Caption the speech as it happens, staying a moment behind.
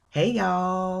Hey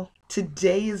y'all!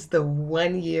 Today is the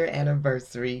 1 year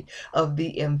anniversary of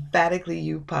the Emphatically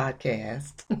You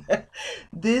podcast.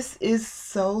 This is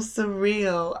so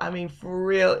surreal. I mean, for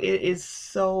real, it is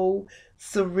so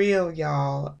surreal,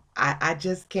 y'all. I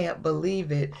just can't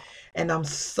believe it. And I'm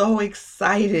so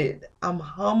excited. I'm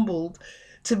humbled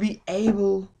to be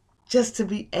able, just to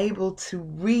be able to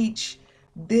reach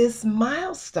this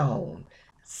milestone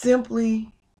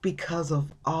simply because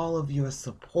of all of your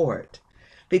support,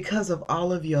 because of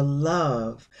all of your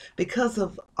love, because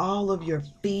of all of your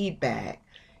feedback.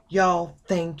 Y'all,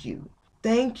 thank you.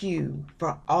 Thank you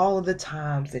for all of the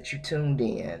times that you tuned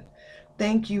in.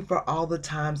 Thank you for all the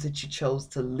times that you chose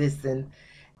to listen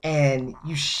and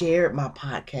you shared my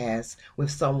podcast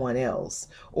with someone else,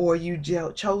 or you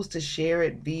chose to share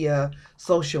it via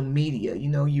social media.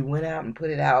 You went out and put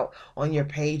it out on your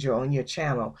page or on your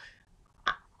channel.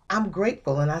 I'm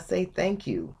grateful and I say thank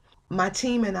you. My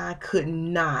team and I could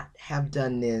not have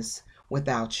done this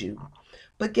without you.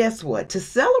 But guess what? To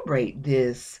celebrate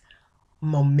this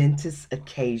momentous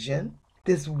occasion,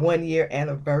 this 1 year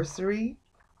anniversary,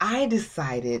 I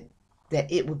decided that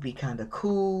it would be kind of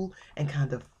cool and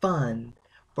kind of fun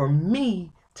for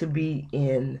me to be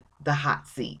in the hot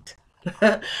seat.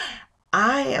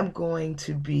 I am going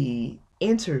to be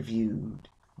interviewed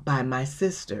by my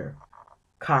sister,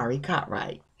 Kari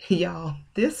Cartwright. Y'all,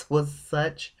 this was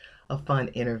such a fun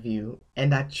interview,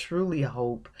 and I truly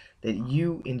hope that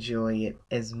you enjoy it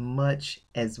as much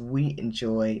as we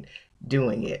enjoyed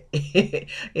doing it.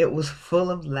 It was full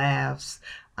of laughs,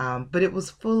 but it was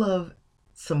full of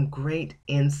some great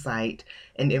insight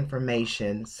and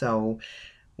information. So,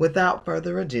 without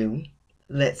further ado,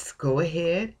 let's go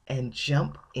ahead and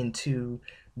jump into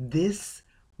this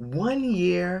 1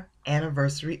 year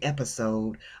anniversary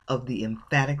episode of the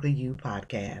Emphatically You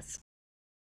podcast.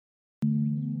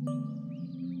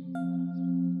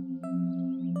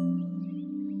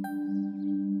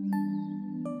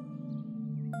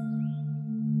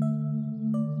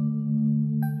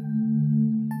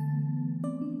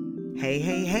 Hey,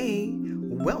 hey, hey!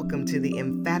 Welcome to the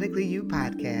Emphatically You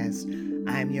podcast.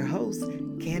 I'm your host,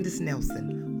 Candace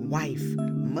Nelson, wife,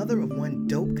 mother of one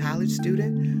dope college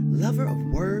student, lover of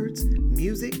words,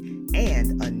 music,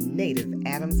 and a native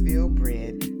Adamsville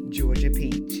bred Georgia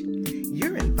peach.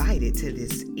 You're invited to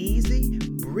this easy,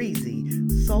 breezy,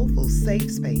 soulful safe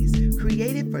space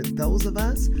created for those of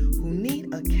us who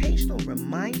need occasional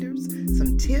reminders,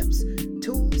 some tips,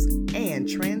 tools, and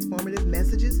transformative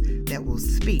messages that will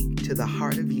speak to the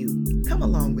heart of you. Come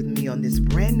along with me on this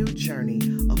brand new journey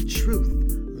of truth,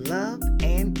 love,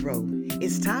 and growth.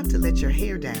 It's time to let your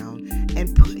hair down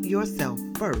and put yourself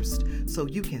first so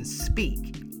you can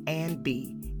speak and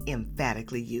be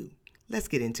emphatically you. Let's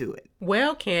get into it.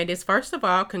 Well, Candace, first of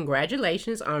all,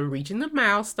 congratulations on reaching the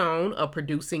milestone of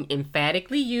producing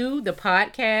Emphatically You, the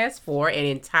podcast, for an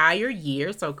entire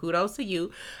year. So kudos to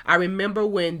you. I remember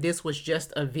when this was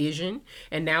just a vision,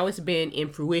 and now it's been in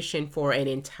fruition for an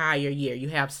entire year. You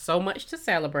have so much to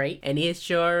celebrate, and it's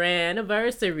your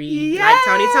anniversary, Yay! like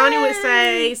Tony would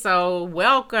say. So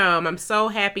welcome. I'm so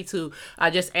happy to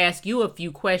just ask you a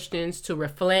few questions to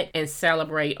reflect and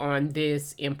celebrate on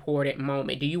this important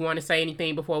moment. Do you want to say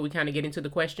anything before we kind of get into the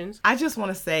questions? I just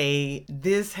want to say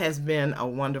this has been a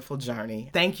wonderful journey.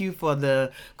 Thank you for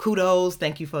the kudos.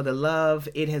 Thank you for the love.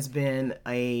 It has been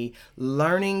a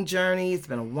learning journey. It's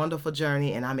been a wonderful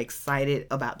journey, and I'm excited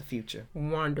about the future.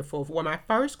 Wonderful. Well, my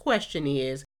first question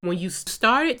is, when you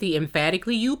started the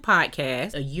Emphatically You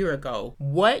podcast a year ago,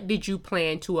 what did you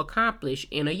plan to accomplish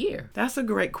in a year? That's a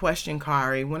great question,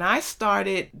 Kari. When I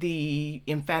started the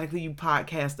Emphatically You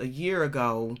podcast a year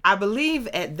ago, I believe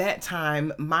at that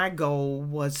time my goal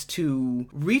was to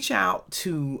reach out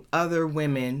to other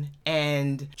women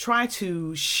and try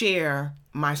to share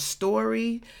my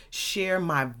story, share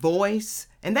my voice.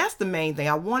 And that's the main thing.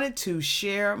 I wanted to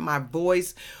share my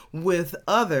voice with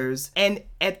others and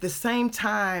at the same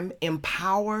time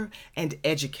empower and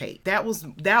educate. That was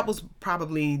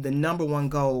probably the number one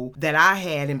goal that I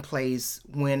had in place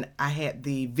when I had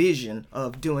the vision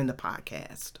of doing the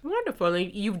podcast. Wonderful.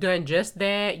 And you've done just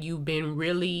that. You've been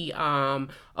really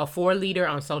a foreleader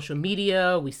on social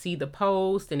media. We see the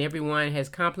post and everyone has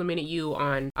complimented you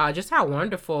on just how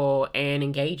wonderful and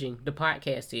engaging the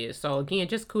podcast is. So again,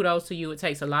 just kudos to you. It takes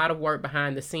takes a lot of work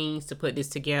behind the scenes to put this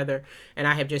together, and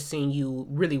I have just seen you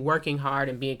really working hard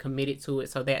and being committed to it,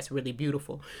 so that's really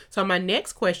beautiful. So my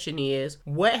next question is,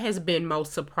 what has been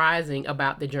most surprising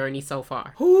about the journey so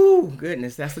far? Ooh,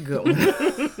 goodness, that's a good one.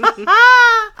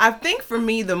 I think for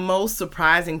me, the most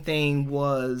surprising thing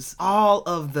was all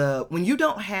of when you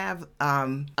don't have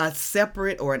a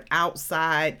separate or an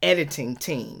outside editing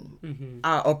team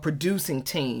or producing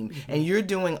team, and you're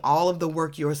doing all of the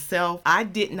work yourself. I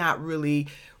did not really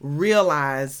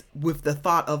realize with the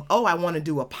thought of, oh, I want to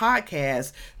do a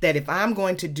podcast, that if I'm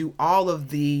going to do all of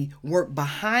the work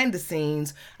behind the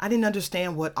scenes, I didn't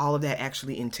understand what all of that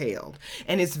actually entailed.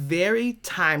 And it's very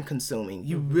time consuming.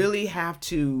 You really have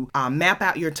to map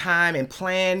out your time and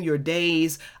plan your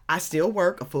days. I still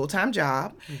work a full-time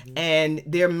job, and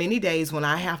there are many days when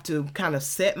I have to kind of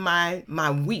set my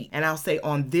week, and I'll say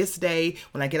on this day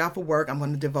when I get off of work, I'm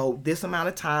going to devote this amount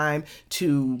of time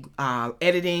to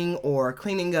editing or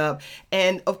cleaning up.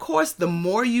 And of course, the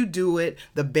more you do it,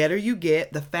 the better you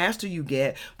get, the faster you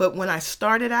get. But when I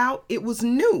started out, it was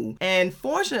new, and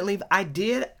fortunately,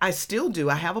 I still do.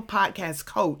 I have a podcast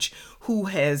coach who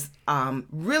has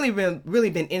really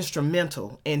been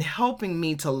instrumental in helping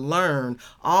me to learn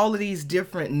all of these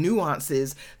different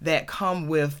nuances that come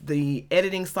with the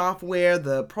editing software,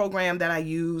 the program that I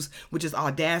use, which is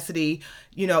Audacity.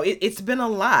 You know, it's been a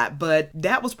lot, but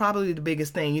that was probably the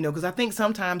biggest thing, you know, because I think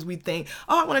sometimes we think,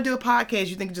 oh, I want to do a podcast.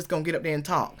 You think you're just going to get up there and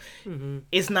talk.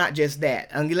 It's not just that.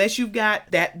 Unless you've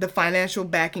got the financial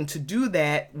backing to do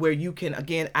that, where you can,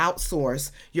 again,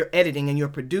 outsource your editing and your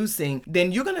producing,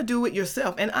 then you're going to do it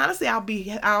yourself. And honestly,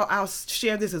 I'll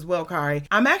share this as well, Kari.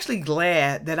 I'm actually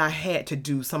glad that I had to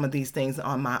do some of these things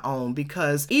on my own,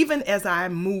 because even as I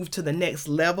move to the next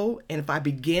level, and if I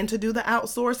begin to do the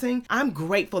outsourcing, I'm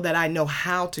grateful that I know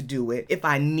how to do it if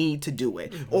I need to do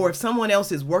it. Or if someone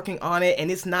else is working on it and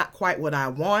it's not quite what I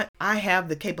want, I have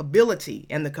the capability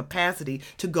and the capacity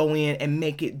to go in and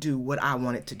make it do what I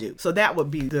want it to do. So that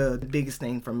would be the biggest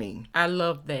thing for me. I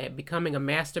love that. Becoming a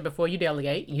master before you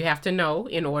delegate. You have to know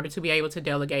in order to be able to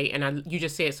delegate. And you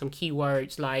just said some key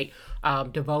words like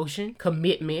devotion,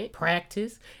 commitment,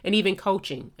 practice, and even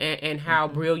coaching, and how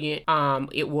brilliant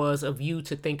it was of you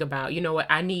to think about, you know what,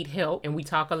 I need help. And you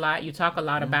talk a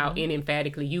lot about in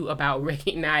Emphatically You about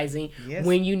recognizing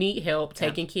when you need help,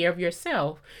 taking care of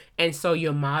yourself. And so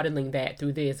you're modeling that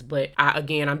through this. But I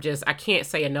can't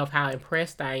say enough how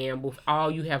impressed I am with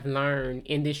all you have learned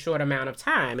in this short amount of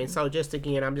time. And so I'm just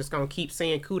going to keep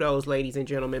saying kudos, ladies and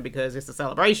gentlemen, because it's a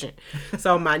celebration.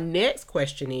 So my next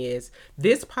question is,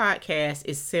 this podcast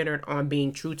is centered on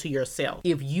being true to yourself.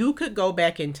 If you could go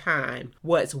back in time,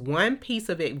 what's one piece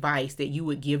of advice that you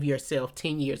would give yourself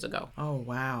 10 years ago? Oh,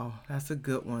 wow. That's a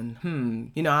good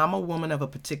one. You know, I'm a woman of a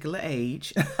particular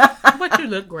age. But you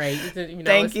look great. You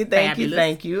know,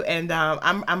 Thank you. And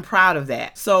I'm proud of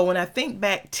that. So when I think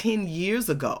back 10 years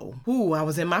ago, I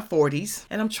was in my 40s,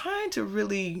 and I'm trying to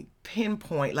really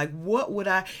pinpoint, like, what would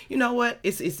I, you know what,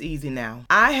 it's easy now.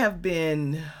 I have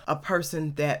been a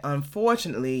person that,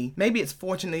 unfortunately, maybe it's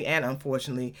fortunately and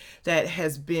unfortunately, that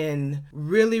has been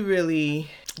really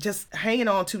just hanging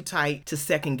on too tight to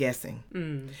second guessing.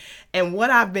 And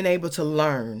what I've been able to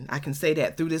learn, I can say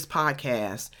that through this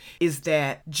podcast, is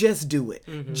that just do it.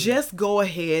 Just go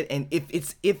ahead, and if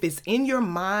it's in your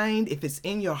mind, if it's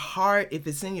in your heart, if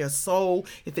it's in your soul,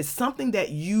 if it's something that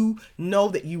you know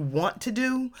that you want to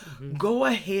do, go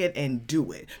ahead and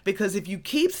do it. Because if you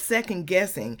keep second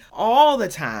guessing all the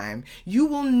time, you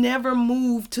will never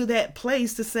move to that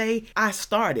place to say, I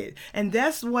started. And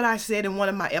that's what I said in one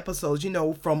of my episodes, you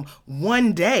know, from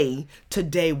one day to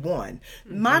day one.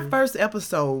 My first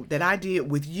episode that I did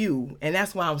with you, and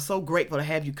that's why I'm so grateful to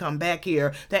have you come back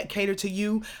here, that cater to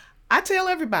you. I tell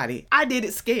everybody, I did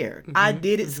it scared. I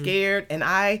did it scared, and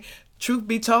truth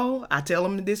be told, I tell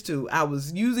them this too, I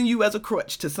was using you as a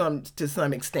crutch to some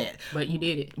extent. But you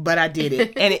did it. But I did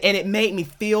it. and it made me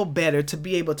feel better to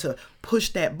be able to push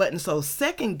that button. So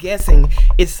second guessing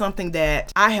is something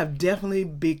that I have definitely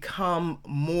become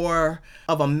more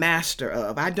of a master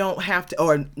of. I don't have to,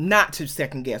 or not to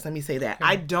second guess. Let me say that.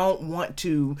 I don't want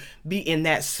to be in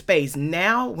that space.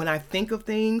 Now, when I think of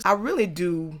things, I really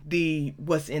do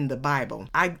what's in the Bible.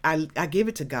 I give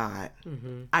it to God.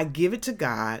 I give it to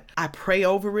God. I pray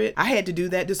over it. I had to do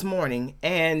that this morning,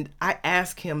 and I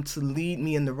ask him to lead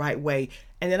me in the right way.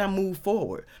 and then I move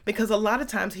forward. Because a lot of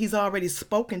times he's already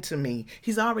spoken to me.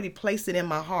 He's already placed it in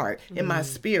my heart, in my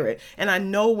spirit, and I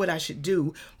know what I should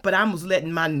do, but I was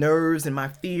letting my nerves and my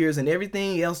fears and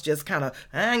everything else just kind of,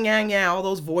 all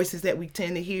those voices that we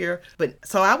tend to hear. But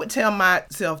so I would tell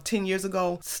myself 10 years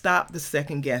ago, stop the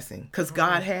second guessing, because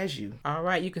God has you. All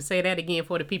right, you can say that again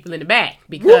for the people in the back, Woo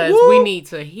because we woo! need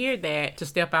to hear that to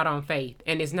step out on faith.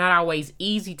 And it's not always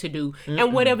easy to do.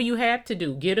 And whatever you have to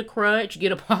do, get a crutch,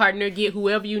 get a partner, get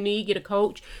whoever you need, get a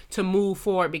coach to move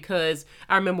forward. Because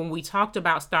I remember when we talked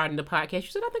about starting the podcast, you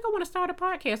said, I think I want to start a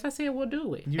podcast. I said, we'll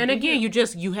do it. And again,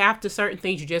 you have to, certain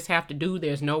things you just have to do.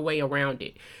 There's no way around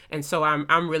it. And so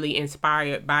I'm really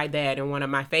inspired by that. And one of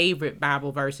my favorite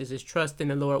Bible verses is trust in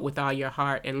the Lord with all your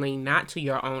heart and lean not to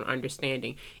your own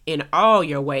understanding. In all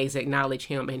your ways acknowledge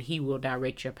him and he will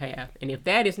direct your path. And if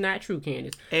that is not true,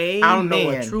 Candace, Amen. I don't know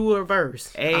a truer verse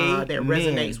that Amen.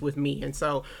 resonates with me. And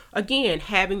so again,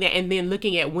 having that and then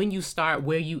looking at when you start,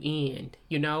 where you end,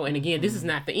 and again, this is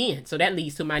not the end. So that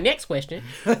leads to my next question,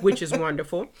 which is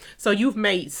wonderful. So you've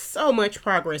made so much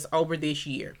progress over this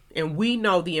year. And we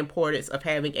know the importance of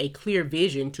having a clear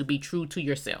vision to be true to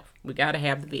yourself. We got to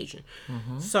have the vision.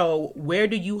 So where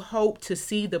do you hope to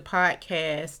see the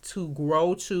podcast to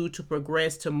grow to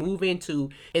progress, to move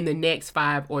into in the next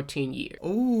 5 or 10 years?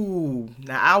 Ooh,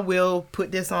 now I will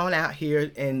put this on out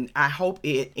here, and I hope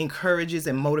it encourages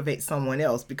and motivates someone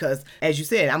else, because as you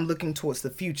said, I'm looking towards the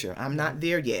future. I'm not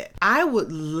there yet. I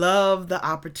would love the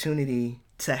opportunity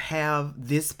to have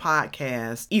this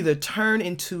podcast either turn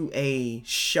into a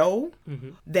show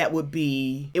that would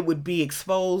be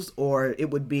exposed, or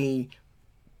it would be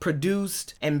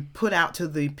produced and put out to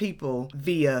the people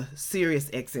via Sirius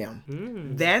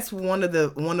XM. That's one of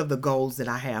the goals that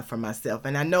I have for myself,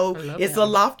 and I know it's a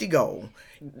lofty goal.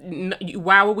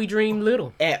 Why would we dream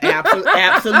little?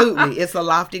 Absolutely, it's a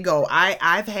lofty goal.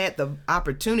 I've had the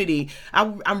opportunity.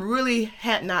 I'm really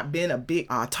had not been a big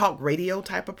talk radio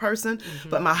type of person,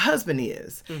 but my husband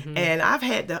is, and I've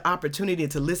had the opportunity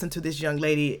to listen to this young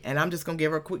lady, and I'm just gonna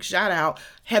give her a quick shout out,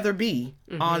 Heather B.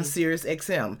 on Sirius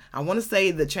XM. I want to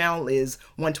say the channel is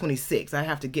 126. I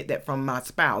have to get that from my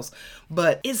spouse,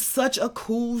 but it's such a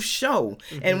cool show.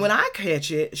 And when I catch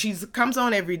it, she comes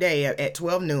on every day at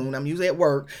 12 noon. I'm usually at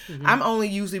work. I'm only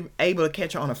usually able to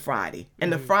catch her on a Friday,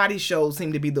 and the Friday shows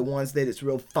seem to be the ones that it's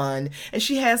real fun. And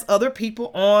she has other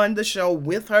people on the show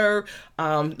with her,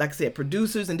 like I said,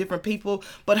 producers and different people.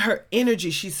 But her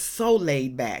energy, she's so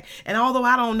laid back. And although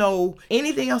I don't know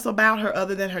anything else about her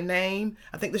other than her name,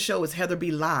 I think the show is Heather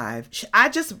B. Live.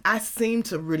 I seem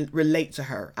to relate to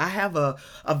her. I have a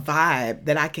vibe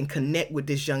that I can connect with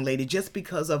this young lady just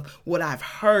because of what I've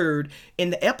heard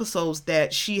in the episodes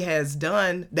that she has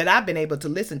done that I've been able to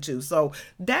listen to. So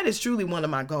that is truly one of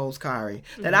my goals, Kari,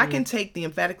 that I can take the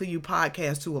Emphatically You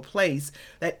podcast to a place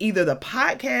that either the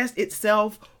podcast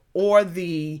itself or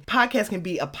the podcast can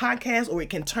be a podcast, or it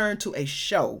can turn to a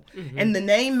show. And the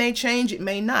name may change, it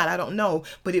may not, I don't know,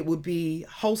 but it will be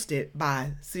hosted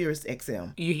by Sirius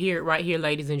XM. You hear it right here,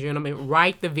 ladies and gentlemen.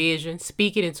 Write the vision,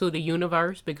 speak it into the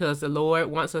universe, because the Lord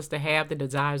wants us to have the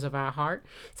desires of our heart.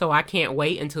 So I can't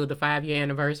wait until the 5-year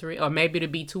anniversary, or maybe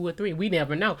it'll be 2 or 3. We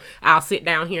never know. I'll sit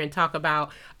down here and talk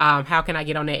about how can I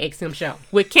get on that XM show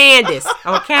with Candace,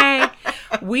 okay?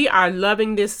 We are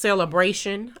loving this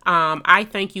celebration. I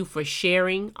thank you for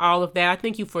sharing all of that. I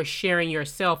thank you for sharing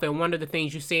yourself. And one of the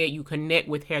things you said, you connect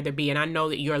with Heather B. And I know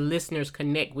that your listeners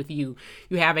connect with you.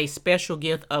 You have a special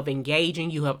gift of engaging.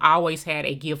 You have always had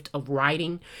a gift of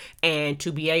writing, and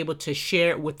to be able to share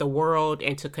it with the world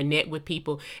and to connect with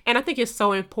people. And I think it's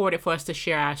so important for us to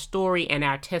share our story and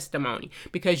our testimony,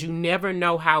 because you never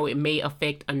know how it may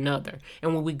affect another.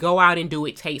 And when we go out and do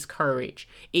it, takes courage.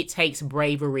 It takes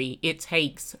bravery. It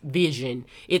takes vision.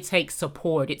 It takes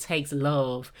support. It takes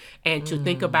love. And to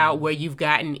think about where you've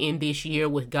gotten in this year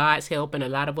with God's help and a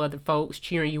lot of other folks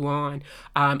cheering you on,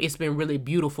 it's been really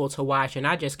beautiful to watch. And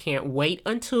I just can't wait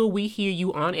until we hear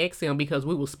you on XM, because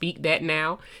we will speak that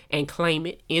now and claim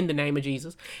it in the name of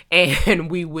Jesus.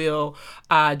 And we will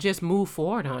just move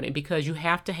forward on it, because you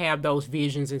have to have those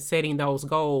visions and setting those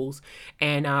goals.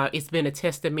 And it's been a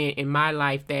testament in my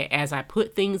life that as I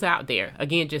put things out there,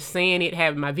 again, just saying it,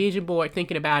 having my vision board,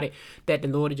 thinking about it, that the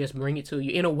Lord will just bring it to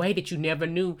you in a way that you never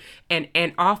knew, and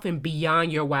often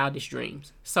beyond your wildest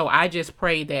dreams. So I just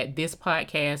pray that this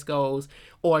podcast goes,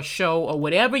 or show, or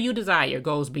whatever you desire,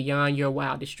 goes beyond your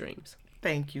wildest dreams.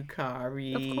 Thank you,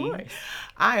 Kari. Of course.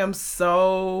 I am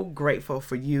so grateful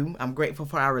for you. I'm grateful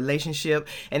for our relationship.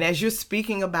 And as you're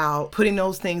speaking about putting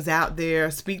those things out there,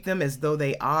 speak them as though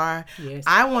they are. Yes.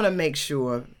 I want to make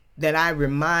sure that I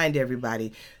remind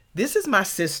everybody, this is my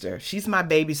sister. She's my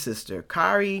baby sister.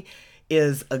 Kari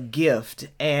is a gift.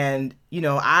 And,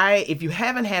 if you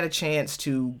haven't had a chance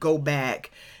to go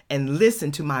back and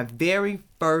listen to my very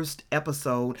first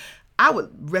episode, I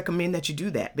would recommend that you do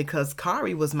that because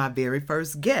Kari was my very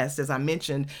first guest, as I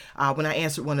mentioned when I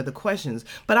answered one of the questions.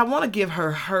 But I want to give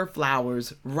her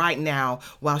flowers right now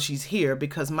while she's here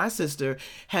because my sister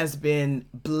has been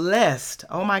blessed,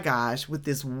 oh my gosh, with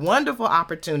this wonderful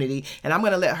opportunity. And I'm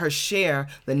going to let her share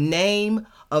the name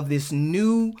of this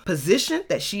new position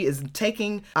that she is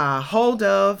taking hold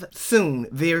of soon,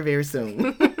 very, very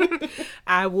soon.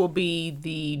 I will be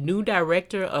the new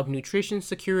director of nutrition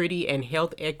security and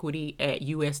health equity at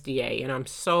USDA, and I'm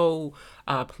so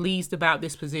pleased about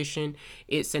this position.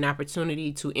 It's an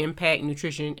opportunity to impact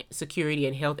nutrition security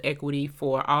and health equity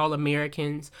for all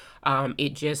Americans.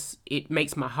 It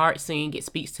makes my heart sing. It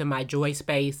speaks to my joy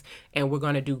space, and we're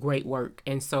going to do great work.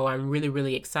 And so I'm really,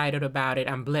 really excited about it.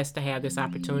 I'm blessed to have this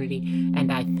opportunity,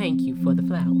 and I thank you for the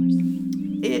flowers.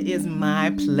 It is my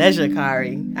pleasure,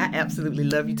 Kari. I absolutely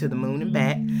love you to the moon and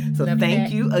back. So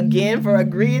thank you again for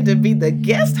agreeing to be the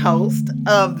guest host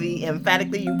of the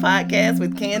Emphatically You podcast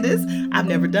with Candace. I've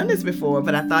never done this before,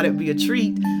 but I thought it'd be a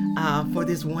treat for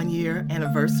this 1 year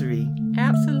anniversary.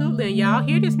 Absolutely. And y'all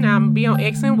hear this now. I'm going to be on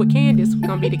XM with Candace. It's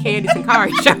going to be the Candace and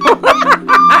Kari show.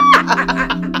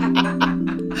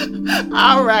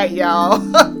 All right, y'all.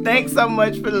 Thanks so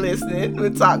much for listening.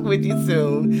 We'll talk with you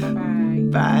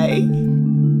soon. Bye. Bye.